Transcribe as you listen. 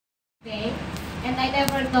Okay? And I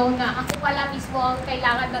never know na ako pala mismo ang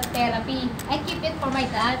kailangan ng therapy. I keep it for my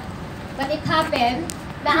dad. But it happened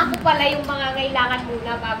na ako pala yung mga kailangan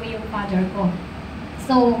muna bago yung father ko.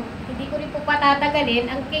 So, hindi ko rin po patatagalin.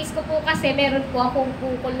 Ang case ko po kasi meron po akong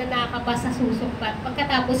bukol na nakakaba sa susukpat.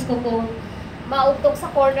 Pagkatapos ko po mautok sa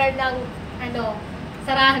corner ng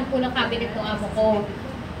sarahan po ng cabinet ng amo ko.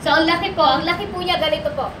 So, ang laki po niya ganito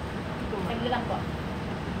po. Ganito lang po.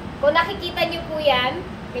 Kung nakikita niyo po yan,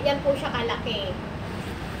 ganyan po siya kalaki.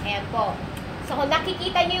 Ayan po. So, kung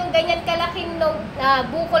nakikita niyo yung ganyan kalaking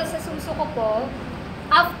bukol sa suso ko po,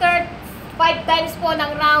 after 5 times po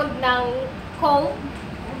ng round ng comb,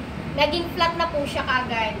 naging flat na po siya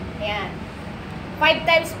kagad. Ayan. 5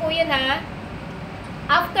 times po yun ha.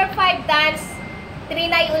 After 5 times,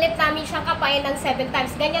 trinay ulit namin siyang kapain ng 7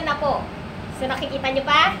 times. Ganyan na po. So, nakikita niyo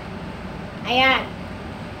pa? Ayan.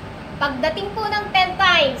 Pagdating po ng 10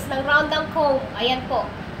 times ng round ng comb, ayan po.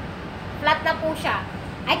 Flat na po siya.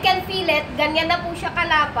 I can feel it. Ganyan na po siya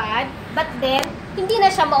kalapad. But then, hindi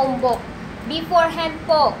na siya maumbok. Beforehand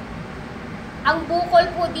po, ang bukol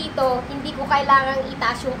po dito, hindi ko kailangang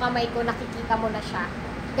itaas yung kamay ko. Nakikita mo na siya.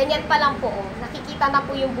 Ganyan pa lang po. Oh. Nakikita na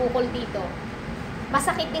po yung bukol dito.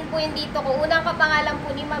 Masakit din po yung dito ko. Unang kapangalan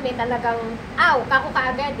po ni Mami talagang, kako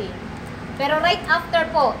kaagad eh. Pero right after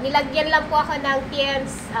po, nilagyan lang po ako ng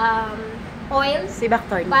TIENS oil.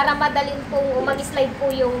 Para madali pong mag-slide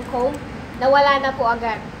po yung comb. Nawala na po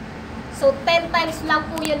agad. So, 10 times lang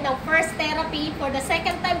po yun ng first therapy. For the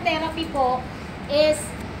second time therapy po is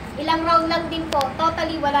ilang round lang din po.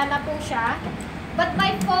 Totally wala na po siya. But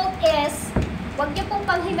my fault is, huwag niyo pong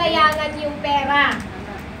panghinayangan yung pera.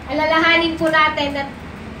 Alalahanin po natin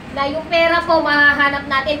na yung pera po mahahanap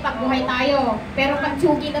natin pag buhay tayo. Pero pag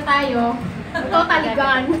tsugi na tayo, totally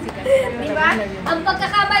gone. Diba? Ang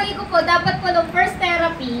pagkakamali ko po, dapat po nung first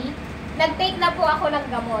therapy, nag-take na po ako ng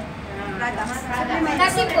gamot.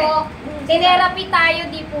 Kasi po, therapy tayo,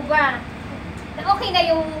 di po ba? Okay na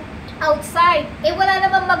yung outside. Eh, wala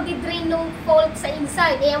namang magdi-drain nung fault sa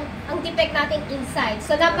inside. Eh, ang defect natin inside.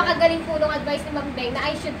 So, napakagaling po nung advice ni Ma'am Beng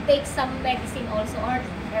na I should take some medicine also or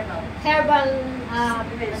herbal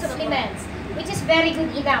supplements, which is very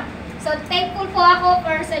good enough. So, thankful po ako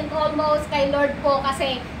first and foremost kay Lord po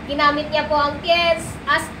kasi ginamit niya po ang TIENS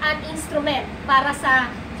as an instrument para sa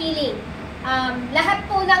healing. Lahat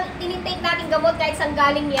po ng tinitake natin gamot kahit saan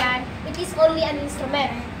galing yan, it is only an instrument.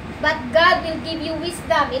 But God will give you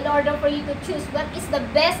wisdom in order for you to choose what is the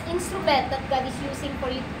best instrument that God is using for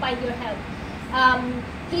you to find your health.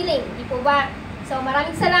 Healing, di po ba? So,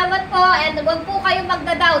 maraming salamat po and huwag po kayong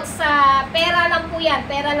magda-doubt sa pera lang po yan,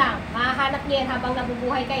 pera lang. Mahahanap niyo yan habang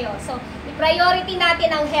nabubuhay kayo. So, i-priority natin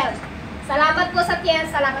ang health. Salamat po sa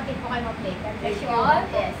TIENS, salamat din po kay Ma'am Beng. God bless you all.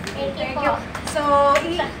 Yes. Thank you po. So,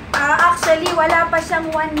 actually, wala pa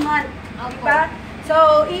siyang 1 month. Diba?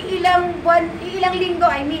 So, ilang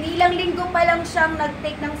linggo pa lang siyang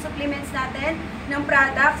nag-take ng supplements natin, ng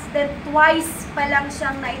products, then twice pa lang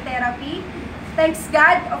siyang na-therapy. Thanks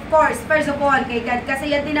God, of course, first of all, kay God,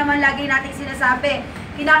 kasi yan din naman lagi nating sinasabi,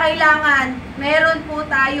 kinakailangan, meron po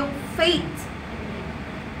tayong faith.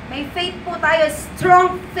 May faith po tayo,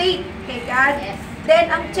 strong faith kay God. Yes.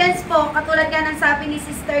 Then, ang chance po, katulad nga ng sabi ni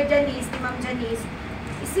Sister Janice, ni Ma'am Janice,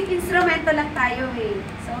 instrumento lang tayo eh.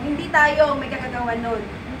 So, hindi tayo may kagagawa nun.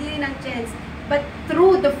 Hindi rin ang chance. But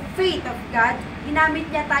through the faith of God, ginamit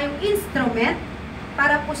niya tayong instrument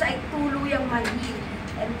para po siya ay tuluyang ma-heal.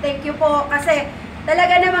 And thank you po kasi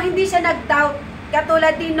talaga namang hindi siya nag-doubt.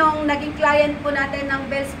 Katulad din nung naging client po natin ng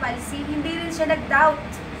Bell's palsy, hindi rin siya nag-doubt.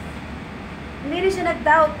 Hindi rin siya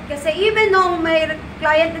nag-doubt. Kasi even nung may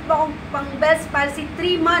client po akong pang Bell's palsy,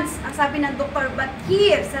 3 months ang sabi ng doktor. But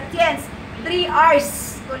here, sa TIENS, 3 hours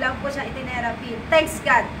ko lang po siya itinerapi. Thanks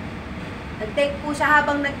God. Nag-take po siya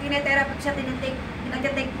habang nag-therapy siya,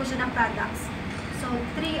 nag-take po siya ng products. So,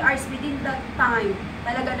 3 hours within that time,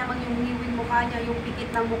 talaga namang yung niwing mukha niya, yung pikit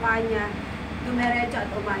ng mukha niya, dumiretso at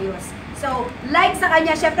umayos. So, like sa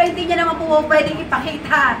kanya, syempre hindi niya naman po pwedeng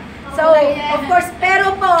ipakita. So, of course,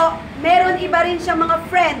 pero po, meron iba rin siya mga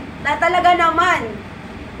friend na talaga naman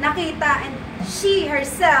nakita and she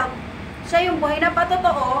herself, siya yung buhay na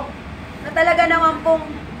patotoo, na talaga naman pong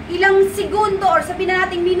ilang segundo or sabihin na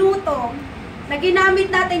nating minuto na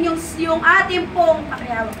ginamit natin yung ating pong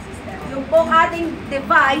yung pong ating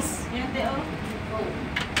device.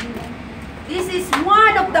 This is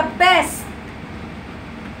one of the best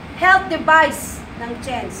health device ng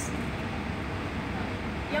TIENS.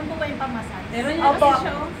 Yan po ba yung pamasahe? Opo,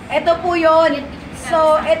 ito po yun.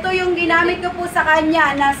 So, ito yung ginamit ko po sa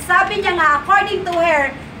kanya na sabi niya nga, according to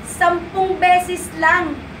her, 10 beses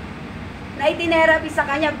lang na itinerapi sa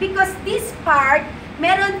kanya because this part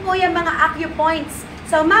meron po yung mga acupoints.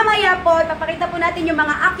 So mamaya po, papakita po natin yung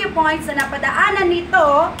mga acupoints na napadaanan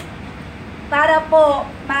nito para po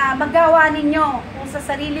magawa ninyo kung sa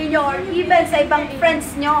sarili nyo or even sa ibang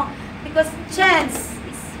friends nyo. Because TIENS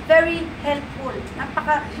is very helpful.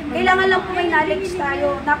 Kailangan lang po may knowledge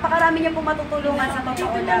tayo. Napakarami niyo po matutulungan sa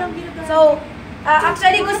totoo lang. So,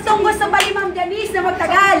 actually, gusto pa ni Ma'am Janice na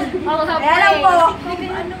magtagal. Kaya lang po.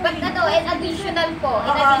 But in additional po.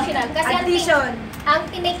 In additional. Kasi ang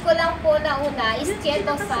tinake ko lang po na una is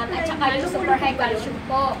Tietosan at saka yung super high calcium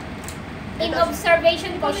po. In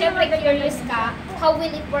observation ko, syempre curious ka, how will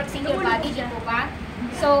it works in your body, di po ba?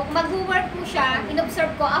 So, mag-work po siya,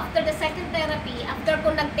 in-observe ko after the second therapy, after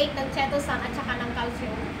ko nag-take ng Tietosan at saka ng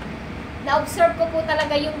calcium, na-observe ko po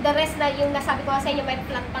talaga yung the rest na yung nasabi ko sa inyo, may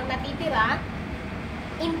flat pang natitira.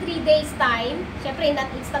 In 3 days time, syempre not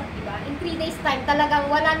instant, diba? In 3 days time, talagang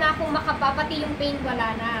wala na akong makapapati yung pain,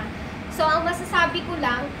 wala na. So, ang masasabi ko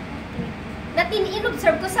lang, na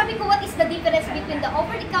in-observe ko, sabi ko, what is the difference between the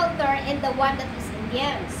over-the-counter and the one that is in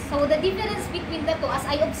TIENS? So, the difference between the two, as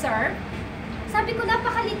I observe, sabi ko,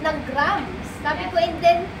 napakalit ng grams. Sabi ko, and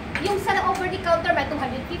then, yung sa over-the-counter, may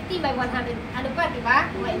 250, may 100, ano pa, diba?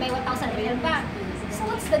 May 1,000 ml pa.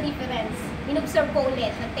 So, what's the difference? In-observe ko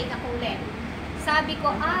ulit, nag-take ako ulit. Sabi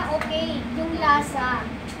ko, okay, yung lasa.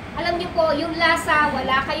 Alam niyo po, yung lasa,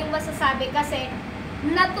 wala kayong masasabi kasi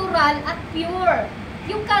natural at pure.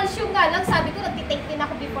 Yung calcium nga lang, sabi ko, nag-take din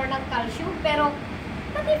ako before ng calcium, pero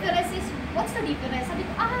the difference is, what's the difference? Sabi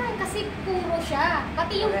ko, kasi puro siya.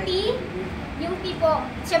 Pati yung tea po,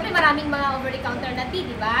 syempre maraming mga over-the-counter na tea,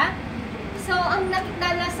 di ba? So, ang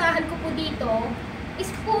nalasahan ko po dito is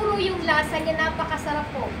puro yung lasa niya, napakasarap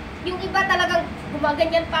po. Yung iba talagang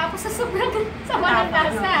gumaganyan pa ako sa sobrang sama ng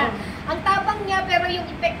lasa. Ang tapang niya, pero yung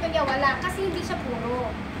epekto niya wala, kasi hindi siya puro.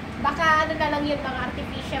 Baka ano na lang yun, mga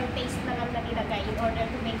artificial taste na lang na nilagay in order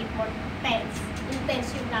to make it more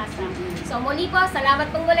intense yung lasa. So muli po,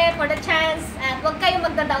 salamat pong muli for the chance at huwag kayong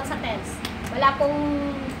magda-doubt sa TIENS. Wala pong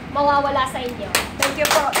mawawala sa inyo. Thank you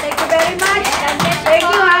po. Thank you very much. Yes, Thank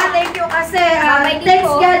you Thank you kasi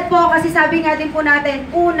thanks God po kasi sabi nga din po natin,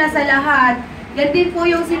 una sa lahat, yan din po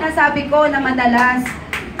yung sinasabi ko na madalas.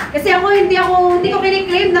 Kasi ako hindi ko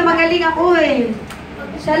kiniklaim na magaling ako eh.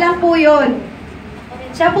 Siya lang po yun.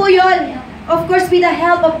 Siya po yun. Of course, with the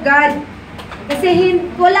help of God. Kasi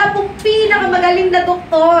wala pong pinakamagaling na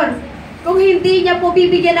doktor kung hindi niya po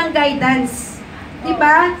bibigyan ng guidance.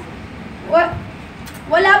 Diba?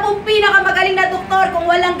 Wala pong pinakamagaling na doktor kung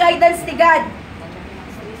walang guidance ni God.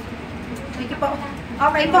 Thank you po.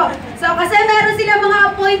 Okay po. So, kasi meron sila mga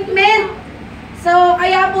appointment. So,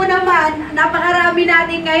 kaya po naman, napakarami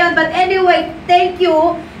natin ngayon. But anyway, thank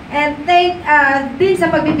you. And thank din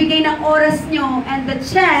sa pagbibigay ng oras nyo and the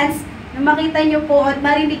chance na makita nyo po at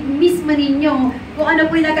marinig mismo ninyo kung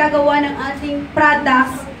ano po yung nagagawa ng ating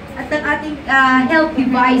products at ng ating health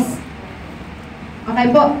device. Okay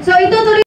po. So, itutuloy